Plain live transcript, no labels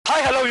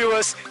Hi, hello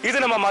viewers. This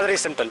is Madurai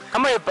Central.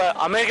 We are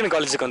American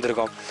College.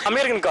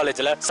 American College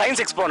Science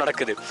Expo.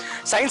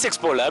 Science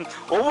Expo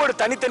ஒவ்வொரு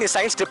தனித்தனி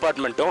science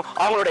departmentum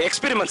அவங்களோட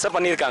experiments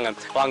பண்ணிருக்காங்க.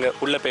 வாங்க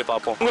உள்ள போய்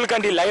பாப்போம்.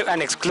 உங்களுக்காண்டி live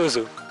and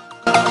exclusive.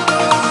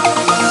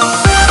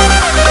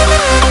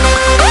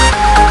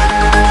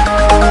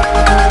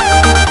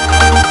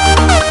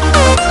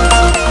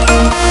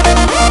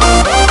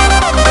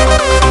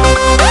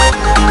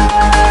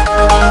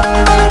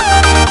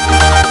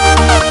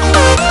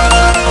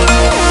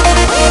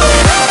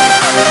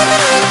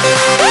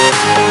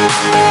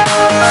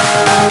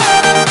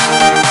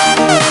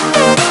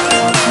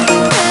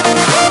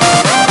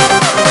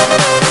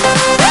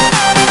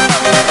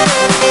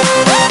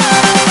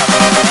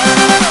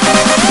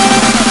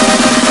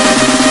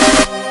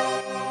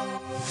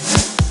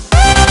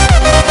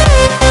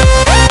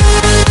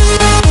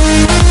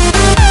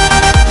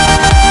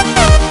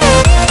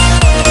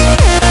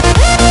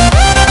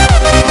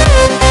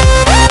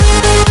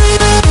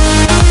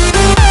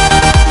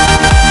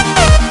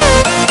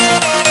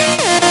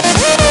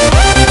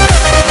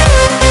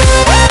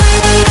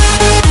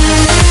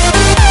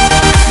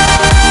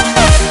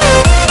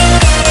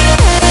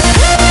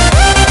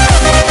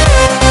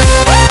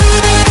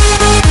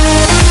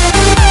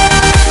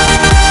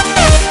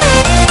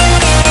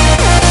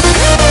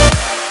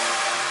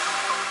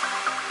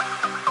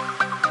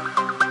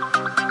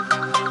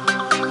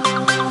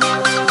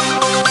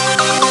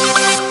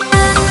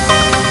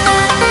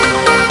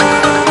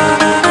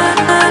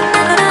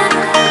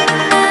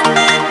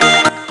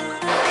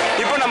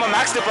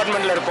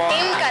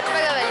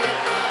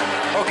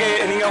 Okay,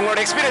 நீங்க உங்களோட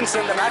எக்ஸ்பீரியன்ஸ்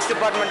இந்த மேத்ஸ்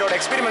டிபார்ட்மென்ட்டோட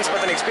எக்ஸ்பீரியன்ஸ்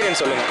பத்தின எக்ஸ்பீரியன்ஸ்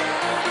சொல்லுங்க.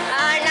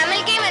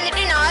 நமக்கே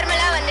வந்துட்டு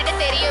நார்மலா வந்துட்டு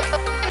தெரியும்.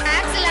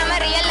 மேத்ஸ் இல்லாம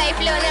ரியல்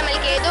லைஃப்ல வந்து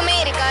நமக்கு எதுவுமே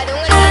இருக்காது.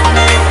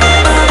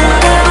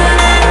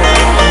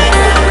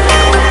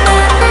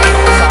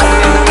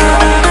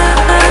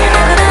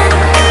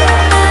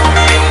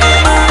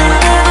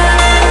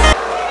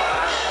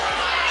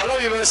 ஹலோ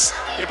வியூவர்ஸ்,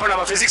 இப்போ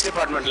நம்ம ஃபிசிக்ஸ்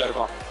டிபார்ட்மென்ட்ல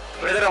இருக்கோம்.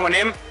 பிரதர் உங்க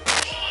நேம்?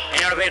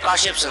 என்னோட பேர்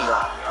காஷிப்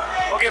சுந்தர்.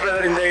 ஓகே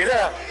பிரதர், இந்த இத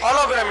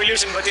ஹாலோகிராம்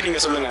இல்யூஷன் பத்தி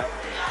நீங்க சொல்லுங்க.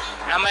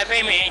 நம்ம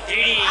எப்பயுமே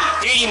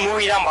 3D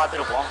மூவி தான்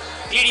பார்த்துருப்போம்.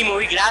 3D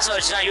மூவி கிளாஸ்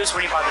வச்சு தான் யூஸ்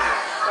பண்ணி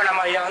பார்த்துருப்போம். இப்போ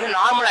நம்ம இதை வந்து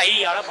நார்மல்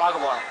ஐடியால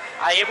பார்க்க போகிறோம்.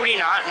 அது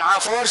எப்படின்னா, நான்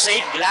 4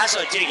 சைட் கிளாஸ்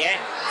வச்சுருக்கேன்,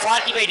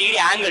 45 டிகிரி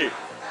ஆங்கிள்.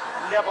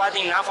 இதை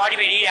பார்த்தீங்கன்னா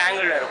 45 டிகிரி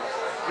ஆங்கிளில் இருக்கும்.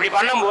 இப்படி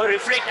பண்ணும்போது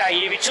ரிஃப்ளெக்ட்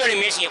ஆகி விச்சுவல்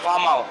இமேஜ் இங்கே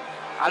ஃபார்ம் ஆகும்.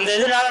 அந்த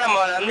இதனால நம்ம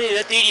வந்து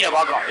இதை 3Dயில்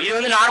பார்க்குறோம். இது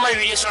வந்து நார்மல்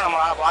வீடியோஸில்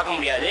நம்மளால் பார்க்க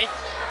முடியாது.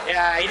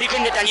 இதுக்கு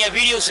இந்த தனியாக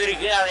வீடியோஸ்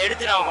இருக்குது, அதை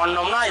எடுத்து நம்ம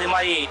பண்ணோம்னா இது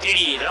மாதிரி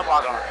 3Dயில்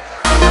பார்க்கலாம்.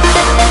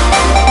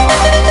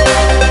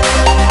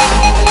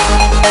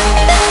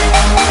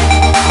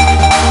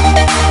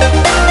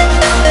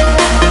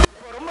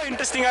 ரொம்ப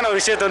இன்ட்ரெஸ்டிங்கான ஒரு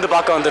விஷயத்தை வந்து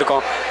பார்க்க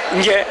வந்திருக்கோம்.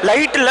 இங்கே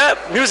லைட்டில்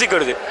மியூசிக்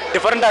வருது,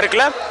 டிஃப்ரெண்ட்டாக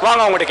இருக்குல்ல.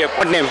 வாங்க அவங்கள்ட்ட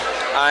கேட்போம். நேம்?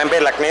 என்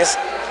பேர் லக்னேஷ்.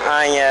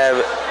 இங்கே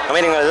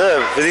அமெரிக்கா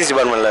ஃபிசிக்ஸ்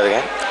டிபார்ட்மெண்ட்டில்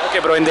இருக்கேன்.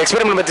 ஓகே ப்ரோ, இந்த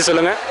எக்ஸ்பெரிமெண்ட் பற்றி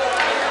சொல்லுங்கள்.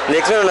 இந்த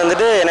எக்ஸ்பெரிமெண்ட்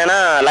வந்துட்டு என்னென்னா,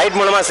 லைட்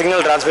மூலமாக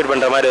சிக்னல் ட்ரான்ஸ்மிட்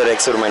பண்ணுற மாதிரி ஒரு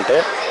எக்ஸ்பெரிமெண்ட்டு.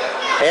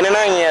 என்னென்னா,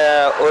 இங்கே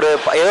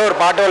ஏதோ ஒரு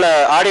பாட்டோட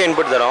ஆடியோ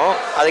இன்புட் தரும்.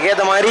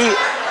 அதுக்கேற்ற மாதிரி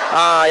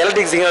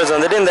எலக்ட்ரிக் சிக்னல்ஸ்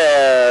வந்துட்டு இந்த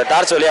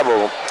டார்ச் வழியாக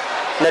போகும்.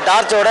 இந்த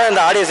டார்ச்சோட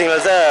இந்த ஆடியோ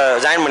சிக்னல்ஸை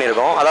ஜாயின்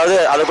பண்ணியிருக்கோம். அதாவது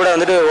அது கூட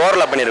வந்துட்டு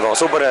ஓவர்லாப் பண்ணியிருக்கோம்,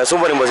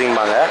 சூப்பர்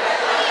இம்போசிங்பாங்க.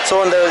 ஸோ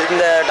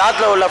இந்த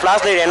டார்ச்சில் உள்ள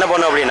ஃப்ளாஷ் லைட் என்ன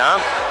பண்ணும் அப்படின்னா,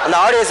 அந்த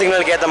ஆடியோ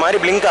சிக்னலுக்கு ஏற்ற மாதிரி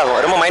பிளிங்க் ஆகும்,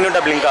 ரொம்ப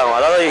மைன்யூட்டாக பிளிங்க் ஆகும்.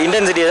 அதாவது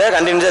இன்டென்சிட்டியை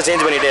கண்டினியூஸாக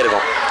சேஞ்ச் பண்ணிகிட்டே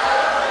இருக்கும்.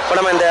 இப்போ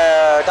நம்ம இந்த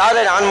டார்ச்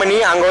லைட் ஆன் பண்ணி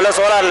அங்கே உள்ள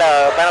சோலாரில்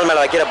பேனல்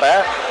மேலே வைக்கிறப்ப,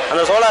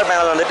 அந்த சோலார்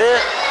பேனல் வந்துட்டு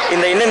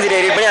இந்த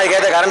இன்டென்சிட்டியை ரீட் பண்ணி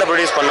அதுக்கேற்ற கரண்ட்டை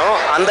ப்ரொடியூஸ் பண்ணும்.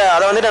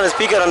 அதை வந்துட்டு அந்த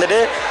ஸ்பீக்கர் வந்துட்டு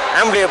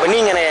ஆம்பிளிஃபை பண்ணி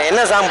இங்கே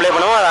என்ன சாங் ப்ளே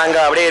பண்ணுமோ அதை அங்கே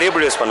அப்படியே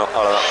ரீப்ரொடியூஸ் பண்ணும்.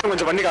 அவ்வளோதான்.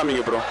 கொஞ்சம் பண்ணி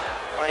காமிங்க ப்ரோ.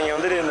 நான் இங்கே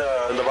வந்துட்டு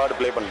இந்த பாட்டு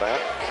ப்ளே பண்ணுறேன்.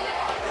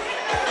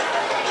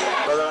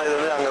 இது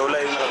வந்து அங்கே உள்ள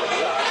இது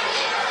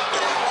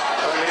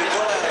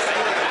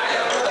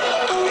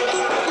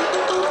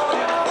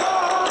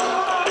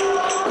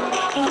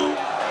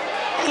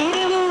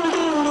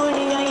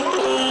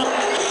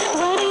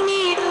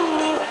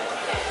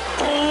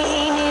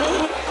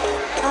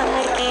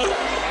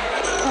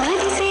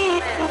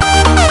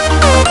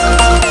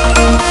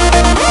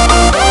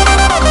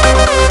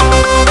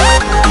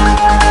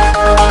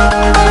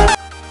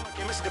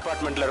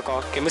டிபார்ட்மெண்ட்ல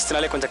இருக்கோம்.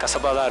 கெமிஸ்ட்ரினாலே கொஞ்சம்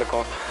கசப்பாக தான்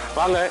இருக்கும்.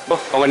 வாங்க.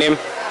 உங்க நேம்?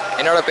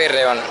 என்னோட பேர்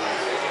ரேவன்.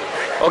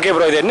 ஓகே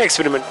ப்ரோ, இது என்ன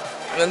எக்ஸ்பெரிமெண்ட்?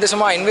 இது வந்து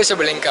சும்மா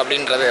இன்விசிபிள் லிங்க்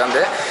அப்படின்றது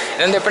வந்து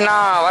இது வந்து எப்படின்னா,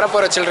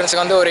 வரப்போகிற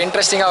சில்ட்ரன்ஸுக்கு வந்து ஒரு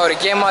இன்ட்ரெஸ்டிங்காக ஒரு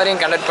கேம்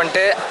மாதிரியும் கண்டக்ட்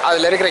பண்ணிட்டு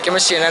அதில் இருக்கிற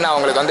கெமிஸ்ட்ரி என்னென்னு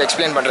அவங்களுக்கு வந்து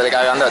எக்ஸ்பிளைன்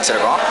பண்ணுறதுக்காக வந்து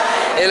வச்சுருக்கோம்.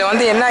 இதில்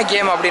வந்து என்ன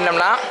கேம்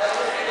அப்படின்னம்னா,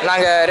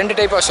 நாங்கள் 2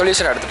 டைப் ஆஃப்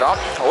சொல்யூஷன் எடுத்துட்டோம்.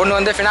 ஒன்று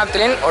வந்து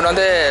ஃபினாப்திலின், ஒன்று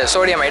வந்து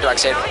சோடியம்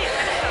ஹைட்ராக்சைடு.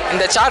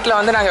 இந்த சார்ட்டில்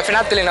வந்து நாங்கள்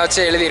ஃபினாப்திலினை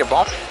வச்சு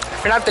எழுதியிருப்போம்.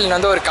 ஃபினாப்திலின்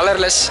வந்து ஒரு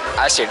கலர்லெஸ்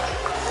ஆசிட்.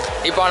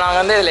 இப்போ நாங்கள்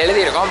வந்து இதில்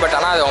எழுதியிருக்கோம், பட்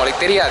ஆனால் அது உங்களுக்கு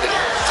தெரியாது.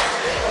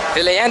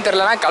 இதில் ஏன்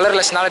தெரிலனா,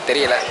 கலர்லெஸ்னால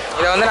தெரியல.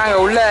 இதை வந்து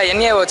நாங்கள் உள்ள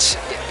NaOH,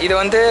 இது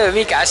வந்து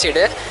week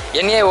acid,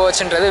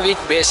 NaOHன்றது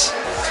week base,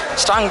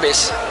 strong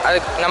base. அது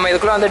நம்ம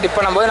இதுக்குள்ளே வந்து டிப்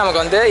பண்ணும்போது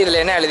நமக்கு வந்து இதில்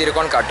என்ன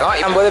எழுதியிருக்கோன்னு காட்டும்.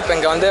 பண்ணும்போது இப்போ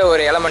இங்கே வந்து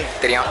ஒரு எலமெண்ட்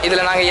தெரியும்.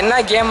 இதில் நாங்கள்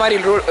என்ன கேம் மாதிரி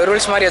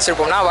ரூல்ஸ் மாதிரி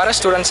வச்சுருப்போம்னா, வர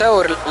ஸ்டூடெண்ட்ஸை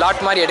ஒரு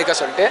லாட் மாதிரி எடுக்க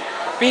சொல்லிட்டு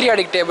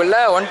பீரியாடிக் டேபிளில்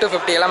 1 to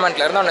 50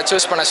 எலமெண்ட்லேருந்து ஒன்று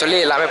சூஸ் பண்ண சொல்லி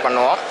எல்லாமே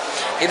பண்ணுவோம்.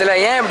 இதில்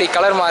ஏன் இப்படி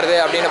கலர் மாறுது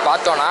அப்படின்னு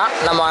பார்த்தோன்னா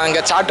நம்ம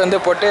அங்கே சார்ட் வந்து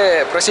போட்டு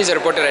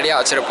ப்ரொசீஜர் போட்டு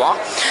ரெடியாக வச்சுருப்போம்.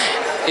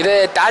 இது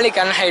டாலிக்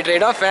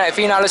அன்ஹைட்ரேடும்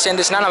ஃபீனாலும்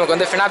சேர்ந்துச்சுன்னா நமக்கு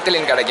வந்து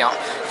ஃபினாப்திலின் கிடைக்கும்.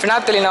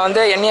 ஃபினாப்திலினை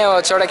வந்து எண்ணெயை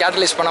வச்சோட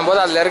கேட்டலைஸ் பண்ணும்போது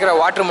அதில் இருக்கிற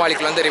வாட்டர்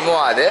மாலிகுல் வந்து ரிமூவ்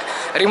ஆகுது.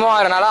 ரிமூவ்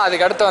ஆகிறனால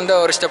அதுக்கடுத்து வந்து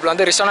ஒரு ஸ்டெப்பில்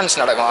வந்து ரிசோனன்ஸ்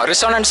நடக்கும்.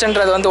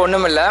 ரிசோனன்ஸ்ன்றது வந்து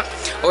ஒன்றும் இல்லை,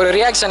 ஒரு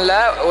ரியாக்ஷனில்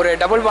ஒரு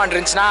டபுள் பாண்ட்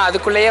இருந்துச்சுன்னா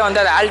அதுக்குள்ளேயே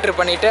வந்து அதை ஆல்ட்ரு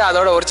பண்ணிவிட்டு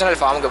அதோட ஒரிஜினல்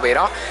ஃபார்முக்கு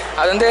போயிடும்.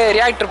 அது வந்து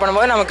ரியாக்டர்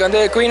பண்ணும்போது நமக்கு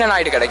வந்து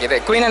குயினனாய்டு கிடைக்கிது.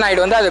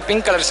 குயினனாய்டு வந்து அது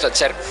பிங்க் கலர்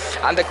ஸ்ட்ரக்சர்.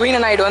 அந்த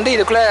குயினனாய்டு வந்து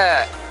இதுக்குள்ளே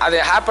அது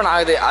ஹேப்பன்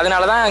ஆகுது.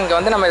 அதனால தான் இங்கே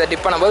வந்து நம்ம இதை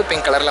டிப் பண்ணும்போது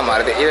பிங்க் கலரில்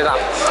மாறுது.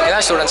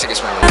 இதுதான் ஸ்டூடெண்ட்ஸுக்கு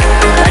யூஸ் பண்ணுவோம்.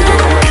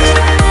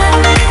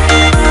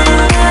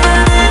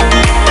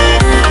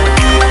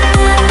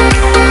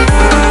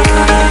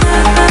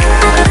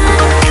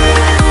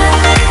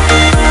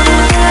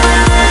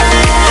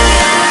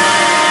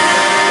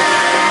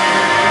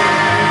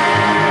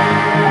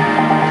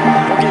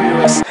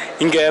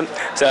 இங்கே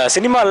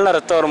சினிமாலலாம்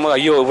ரத்தம் வரும்போது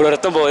ஐயோ இவ்வளோ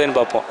ரத்தம் போகுதுன்னு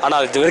பார்ப்போம். ஆனால்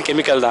அது வெறும்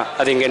கெமிக்கல் தான்.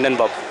 அது இங்கே என்னன்னு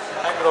பார்ப்போம்.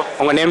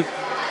 உங்கள் நேம்?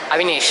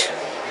 அவினேஷ்.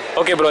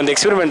 ஓகே ப்ரோ, இந்த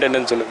எக்ஸ்பெரிமெண்ட்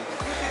என்னன்னு சொல்லுங்கள்.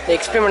 இந்த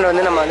எக்ஸ்பெரிமெண்ட்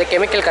வந்து நம்ம வந்து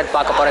கெமிக்கல் கட்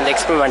பார்க்க போகிறோம். இந்த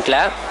எக்ஸ்பெரிமெண்ட்டில்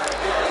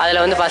அதில்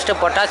வந்து ஃபஸ்ட்டு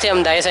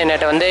பொட்டாசியம்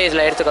டயசைனேட்டை வந்து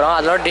இதில் எடுத்துக்கிறோம்.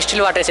 அதோட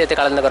டிஸ்டில் வாட்டரை சேர்த்து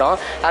கலந்துக்கிறோம்.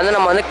 அது வந்து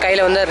நம்ம வந்து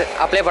கையில் வந்து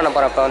அப்ளை பண்ண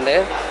போகிறோம். இப்போ வந்து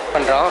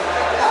பண்ணுறோம்.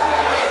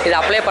 இது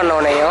அப்ளை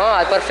பண்ணோடனையும்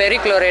அதுக்கப்புறம்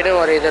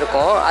ஃபெரிக்ளோரைடுன்னு ஒரு இது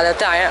இருக்கும். அதை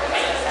வந்து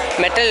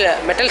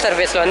மெட்டல்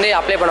சர்ஃபேஸில் வந்து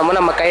அப்ளை பண்ணும்போது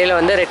நம்ம கையில்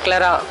வந்து ரெட்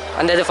கலராக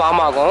அந்த இது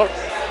ஃபார்ம் ஆகும்.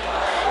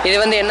 இது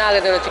வந்து என்ன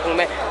ஆகுதுன்னு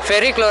வச்சுக்கோங்க,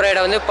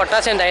 ஃபெரிக்ளோரைடை வந்து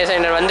பொட்டாசியம்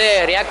டயசைனேட் வந்து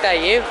ரியாக்ட்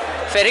ஆகி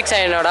ஃபெரிக்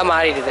சைனோட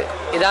மாறிடுது.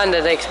 இதான் இந்த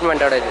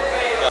எக்ஸ்பெரிமெண்ட்டோட இது.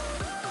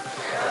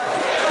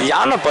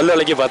 யானை பல்லு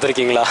விலைக்கு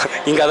பார்த்துருக்கீங்களா?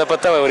 இங்கே அதை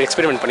பற்றி ஒரு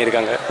எக்ஸ்பெரிமெண்ட்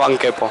பண்ணியிருக்காங்க. வாங்க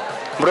கேட்போம்.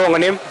 ப்ரோ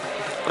உங்கள் நேம்?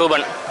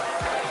 ரூபன்.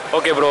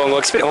 ஓகே ப்ரோ,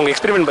 உங்கள்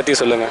எக்ஸ்பெரிமெண்ட் பற்றி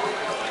சொல்லுங்கள்.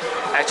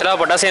 ஆக்சுவலாக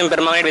potassium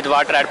permanganate with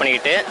water add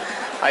பண்ணிக்கிட்டு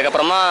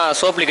அதுக்கப்புறமா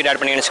சோப் லிக்விட் ஆட்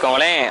பண்ணி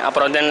வச்சுக்கோங்களேன்.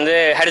 அப்புறம் வந்து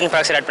ஹைட்ரஜன்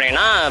பெராக்சைடு ஆட்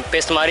பண்ணிங்கன்னா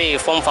பேஸ்ட் மாதிரி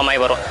ஃபோம் ஃபார்ம் ஆகி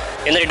வரும்.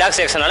 எந்த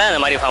டிடாக்சியேஷனால அந்த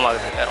மாதிரி ஃபார்ம்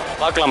ஆகுது.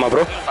 பார்க்கலாமா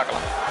ப்ரோ?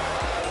 பார்க்கலாம்.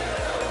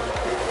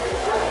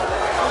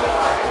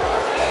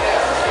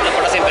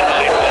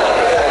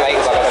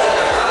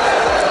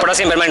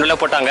 பொட்டாசியம் பெர்மாங்கனேட் உள்ள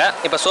போட்டாங்க.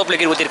 இப்போ சோப்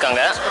லிக்விட்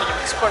ஊற்றிருக்காங்க.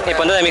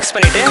 இப்போ வந்து அதை மிக்ஸ்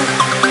பண்ணிவிட்டு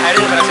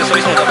ஹைட்ரஜன் பெராக்சைடு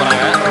சொல்யூஷன் ஊற்ற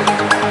போகிறாங்க.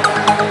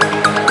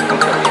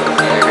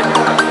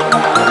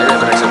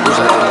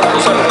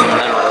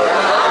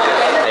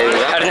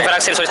 Hydrogen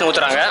peroxide solution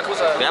ஊற்றுறாங்க.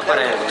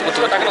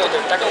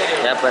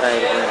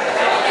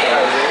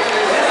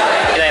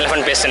 இதான்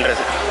எலிஃபண்ட்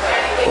பேஸ்ட்ன்றது.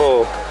 ஓ,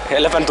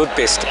 எலிஃபண்ட் டூத்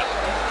பேஸ்ட்.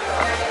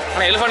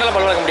 ஆனால் எலிஃபெண்ட்டெல்லாம்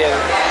பல்ல வளர்க்க முடியாது.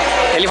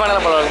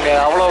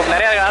 அவ்வளோ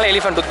நிறையா இருக்கனால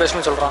எலிஃபெண்ட் டூத்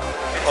பேஸ்ட்னு சொல்கிறோம்.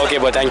 Okay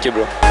bro, thank you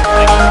bro.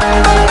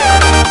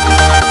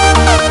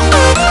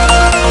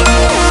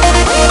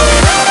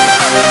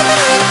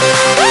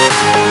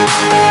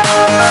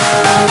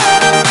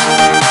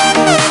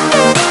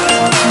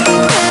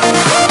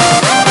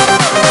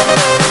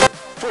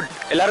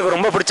 எல்லாருக்கும்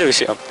ரொம்ப பிடிச்ச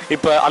விஷயம்.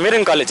 இப்போ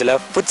அமெரிக்கன் காலேஜில்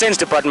ஃபுட்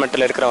சயின்ஸ்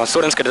டிபார்ட்மெண்ட்டில் இருக்கிற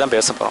ஸ்டூடெண்ட்ஸ் கிட்ட தான்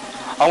பேச போகிறோம்.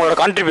 அவங்களோட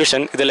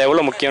கான்ட்ரிபியூஷன் இதில்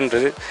எவ்வளோ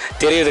முக்கியன்றது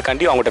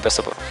தெரியறதுக்காண்டி அவங்ககிட்ட பேச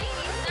போகிறோம்.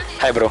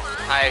 Hi bro.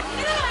 ஹாய்,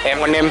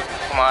 உங்கள் நேம்?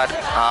 குமார்.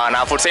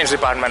 நான் ஃபுட் சயின்ஸ்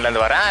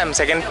டிபார்ட்மெண்ட்லேருந்து வரேன். I'm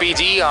second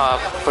PG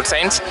food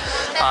science.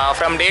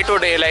 From day to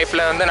day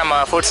லைஃப்பில் வந்து நம்ம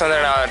ஃபுட்ஸ் வந்து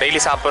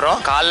டெய்லி சாப்பிட்றோம்.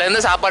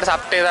 காலையிலேருந்து சாப்பாடு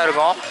சாப்பிட்டே தான்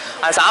இருக்கோம்.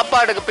 அந்த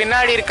சாப்பாடுக்கு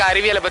பின்னாடி இருக்க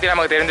அறிவியலை பற்றி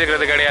நமக்கு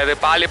தெரிஞ்சுக்கிறது கிடையாது.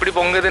 பால் எப்படி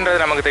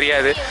பொங்குதுன்றது நமக்கு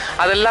தெரியாது.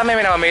 அது எல்லாமே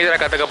நம்ம மேஜராக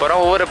கற்றுக்க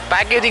போகிறோம். ஒவ்வொரு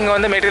பேக்கேஜிங்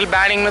வந்து மெட்டீரியல்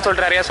பேனிங்னு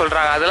சொல்லிட்டு நிறையா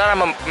சொல்கிறாங்க. அதெல்லாம்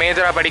நம்ம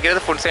மேஜராக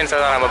படிக்கிறது ஃபுட் சயின்ஸை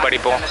தான் நம்ம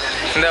படிப்போம்.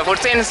 இந்த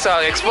ஃபுட் சயின்ஸ்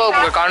எக்ஸ்போ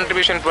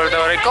கான்ட்ரிபியூஷன் பொறுத்த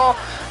வரைக்கும்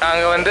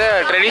நாங்கள் வந்து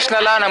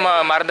ட்ரெடிஷ்னலாக நம்ம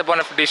மறந்து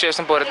போன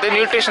டிஷ்ஷஸும் பொறுத்து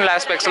நியூட்ரிஷனல்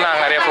ஆஸ்பெக்ட்ஸில்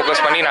நாங்கள் நிறைய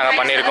ஃபோக்கஸ் பண்ணி நாங்கள்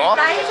பண்ணியிருக்கோம்.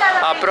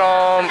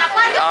 அப்புறம்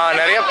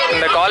நிறைய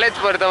இந்த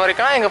காலேஜ் பொறுத்த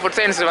வரைக்கும் எங்கள் ஃபுட்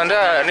சயின்ஸ் வந்து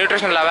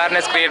நியூட்ரிஷனல்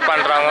அவேர்னஸ் க்ரியேட்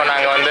பண்ணுறாங்க.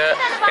 நாங்கள் வந்து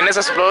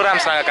என்எஸ்எஸ்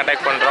ப்ரோக்ராம்ஸ் நாங்கள்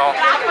கண்டக்ட் பண்ணுறோம்.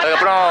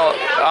 அதுக்கப்புறம்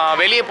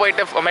வெளியே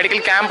போயிட்டு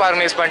மெடிக்கல் கேம்ப்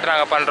ஆர்கனைஸ் பண்ணிட்டு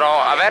நாங்கள் பண்ணுறோம்.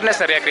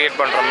 அவேர்னஸ் நிறையா க்ரியேட்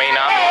பண்ணுறோம்.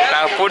 மெயினாக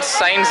நாங்கள் food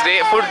science day,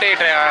 food day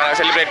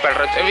celebrate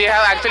பண்ணுறோம். வி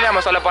ஹேவ் ஆக்சுவலி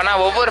நம்ம சொல்ல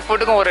போனால் ஒவ்வொரு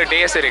ஃபுட்டுக்கும் ஒரு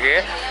டேஸ்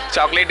இருக்குது.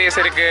 சாக்லேட்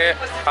டேஸ்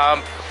இருக்குது,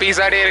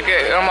 பீஸா டே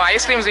இருக்குது, நம்ம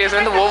ஐஸ்கிரீம்ஸ் டேஸ்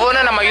வந்து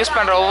ஒவ்வொன்றும் நம்ம யூஸ்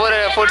பண்ணுற ஒவ்வொரு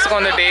ஃபுட்ஸுக்கும்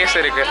வந்து டேஸ்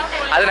இருக்குது.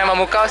 அது நம்ம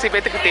முக்கால்வாசி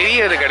பேத்துக்கு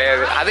தெரியறது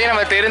கிடையாது. அதே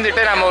நம்ம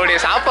தெரிஞ்சுட்டு நம்மளுடைய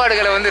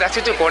சாப்பாடுகளை வந்து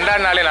ரசித்து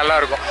கொண்டாடினாலே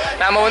நல்லாயிருக்கும்.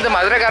 நம்ம வந்து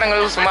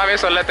மதுரைக்காரங்களுக்கு சும்மாவே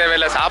சொல்ல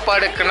தேவையில்லை.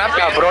 சாப்பாடுக்குன்னா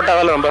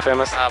புரோட்டாவில் ரொம்ப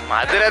ஃபேமஸ்.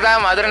 மதுரை தான்.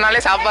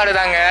 மதுரைனாலே சாப்பாடு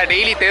தாங்க.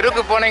 டெய்லி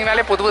தெருவுக்கு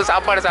போனீங்கனாலே புது புது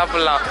சாப்பாடு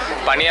சாப்பிட்லாம்.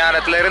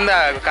 பணியாரத்துலேருந்து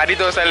கறி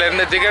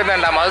தோசைலேருந்து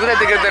ஜிகர்தண்டா, மதுரை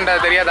ஜிகர்தண்டா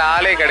தெரியாத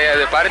ஆளே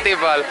கிடையாது. பருத்தி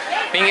பால்,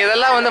 நீங்கள்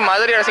இதெல்லாம் வந்து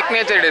மதுரையோட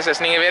சிக்னேச்சர்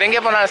டிஷ்ஷஸ். நீங்கள் வேற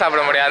எங்கே போனாலும்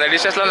சாப்பிட முடியாது. அந்த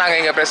டிஷ்ஷஸ்லாம்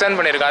நாங்கள் இங்கே ப்ரெசென்ட்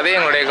பண்ணியிருக்கோம். அதே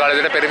எங்களுடைய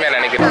காலேஜில் பெருமையாக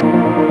நினைக்கிறோம்.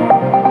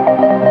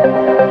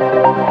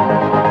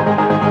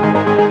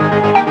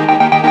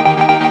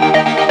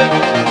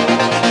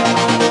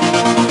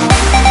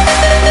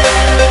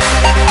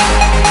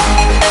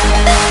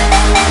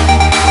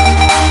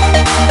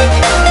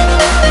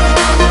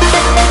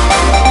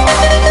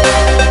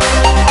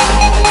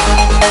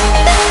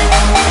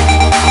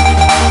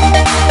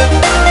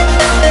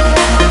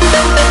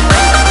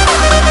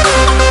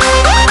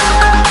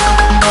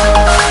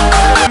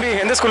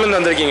 எந்த ஸ்கூல்லேருந்து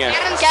வந்திருக்கீங்க?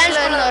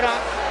 வரோம்.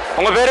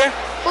 உங்கள் பேர்?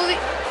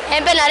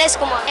 என் பேர்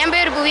நரேஷ்குமார். என்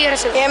பேர்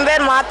புவியரசு. என்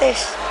பேர்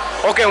மாதேஷ்.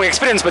 ஓகே, உங்கள்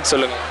எக்ஸ்பீரியன்ஸ் பற்றி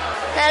சொல்லுங்கள்.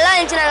 நல்லா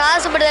இருந்துச்சு. நாங்கள்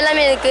ஆசைப்பட்டது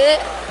எல்லாமே இருக்குது.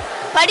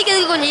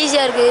 படிக்கிறதுக்கு கொஞ்சம்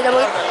ஈஸியாக இருக்குது.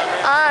 நம்ம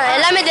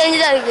எல்லாமே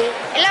தெரிஞ்சுதான் இருக்குது.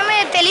 எல்லாமே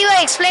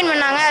தெளிவாக எக்ஸ்பிளைன்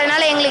பண்ணாங்க.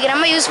 அதனால் எங்களுக்கு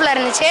ரொம்ப யூஸ்ஃபுல்லாக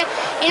இருந்துச்சு.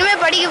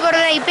 இனிமேல் படிக்க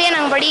போகிறத இப்போயே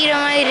நாங்கள் படிக்கிற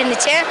மாதிரி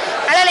இருந்துச்சு.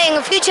 அதனால்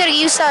எங்கள்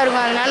ஃப்யூச்சருக்கு யூஸாக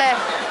இருக்கும். அதனால்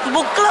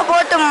புக்கில்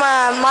போட்டு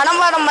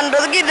மனப்பாடம்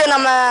பண்ணுறதுக்கு இது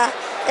நம்ம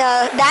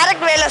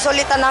டைரக்ட் வேல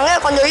சொல்லி தந்தாங்க.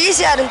 கொஞ்சம்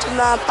ஈஸியாக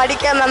இருந்துச்சு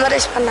படிக்க,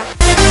 மெமரைஸ் பண்ண.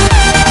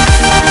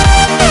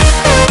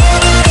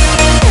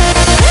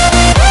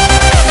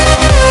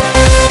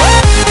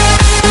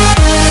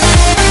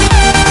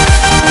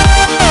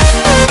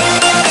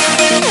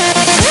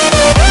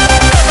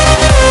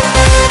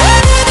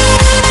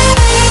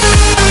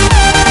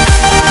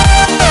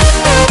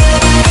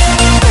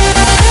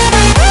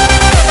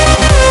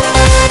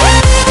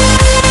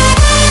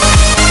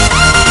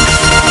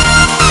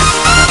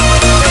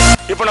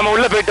 இப்போ நம்ம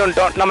உள்ள போயிட்டு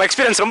வந்துட்டோம். நம்ம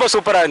எக்ஸ்பீரியன்ஸ் ரொம்ப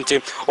சூப்பராக இருந்துச்சு.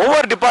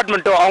 ஒவ்வொரு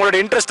டிபார்ட்மெண்ட்டும் அவங்களோட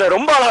இன்ட்ரெஸ்ட்டை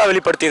ரொம்ப அழகாக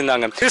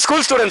வெளிப்படுத்தியிருந்தாங்க. இது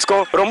ஸ்கூல்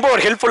ஸ்டூடெண்ட்ஸ்க்கும் ரொம்ப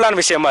ஒரு ஹெல்ப்ஃபுல்லான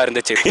விஷயமா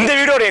இருந்துச்சு. இந்த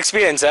வீடியோட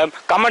எக்ஸ்பீரியன்ஸை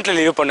கமெண்ட்ல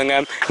லீவ் பண்ணுங்க.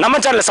 நம்ம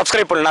சேனலை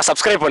சப்ஸ்கிரைப் பண்ணலாம்,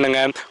 சப்ஸ்கிரைப்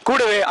பண்ணுங்க.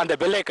 கூடவே அந்த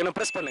பெல் ஐக்கனை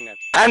பிரஸ் பண்ணுங்க.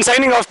 And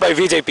signing off by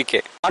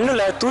விஜய்பிகே.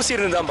 மண்ணில் தூசி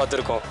இருந்து தான்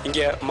பார்த்துருக்கோம்.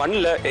 இங்கே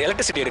மண்ணில்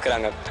எலக்ட்ரிசிட்டி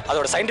எடுக்கிறாங்க.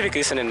 அதோட சயின்டிஃபிக்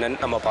ரீசன்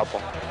என்னன்னு நம்ம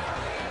பார்ப்போம்.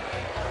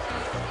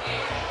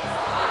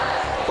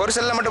 ஒரு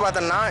செல்லில் மட்டும்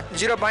பார்த்தோம்னா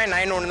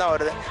 0.91 தான்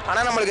வருது.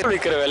 ஆனால் நம்மளுக்கு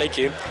விற்கிற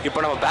விலைக்கு இப்போ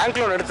நம்ம பேங்க்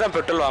லோன் எடுத்து தான்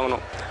பெட்ரோல்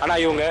வாங்கணும்.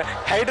 ஆனால் இவங்க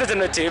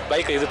ஹைட்ரஜன் வச்சு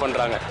பைக்கை இது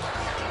பண்ணுறாங்க.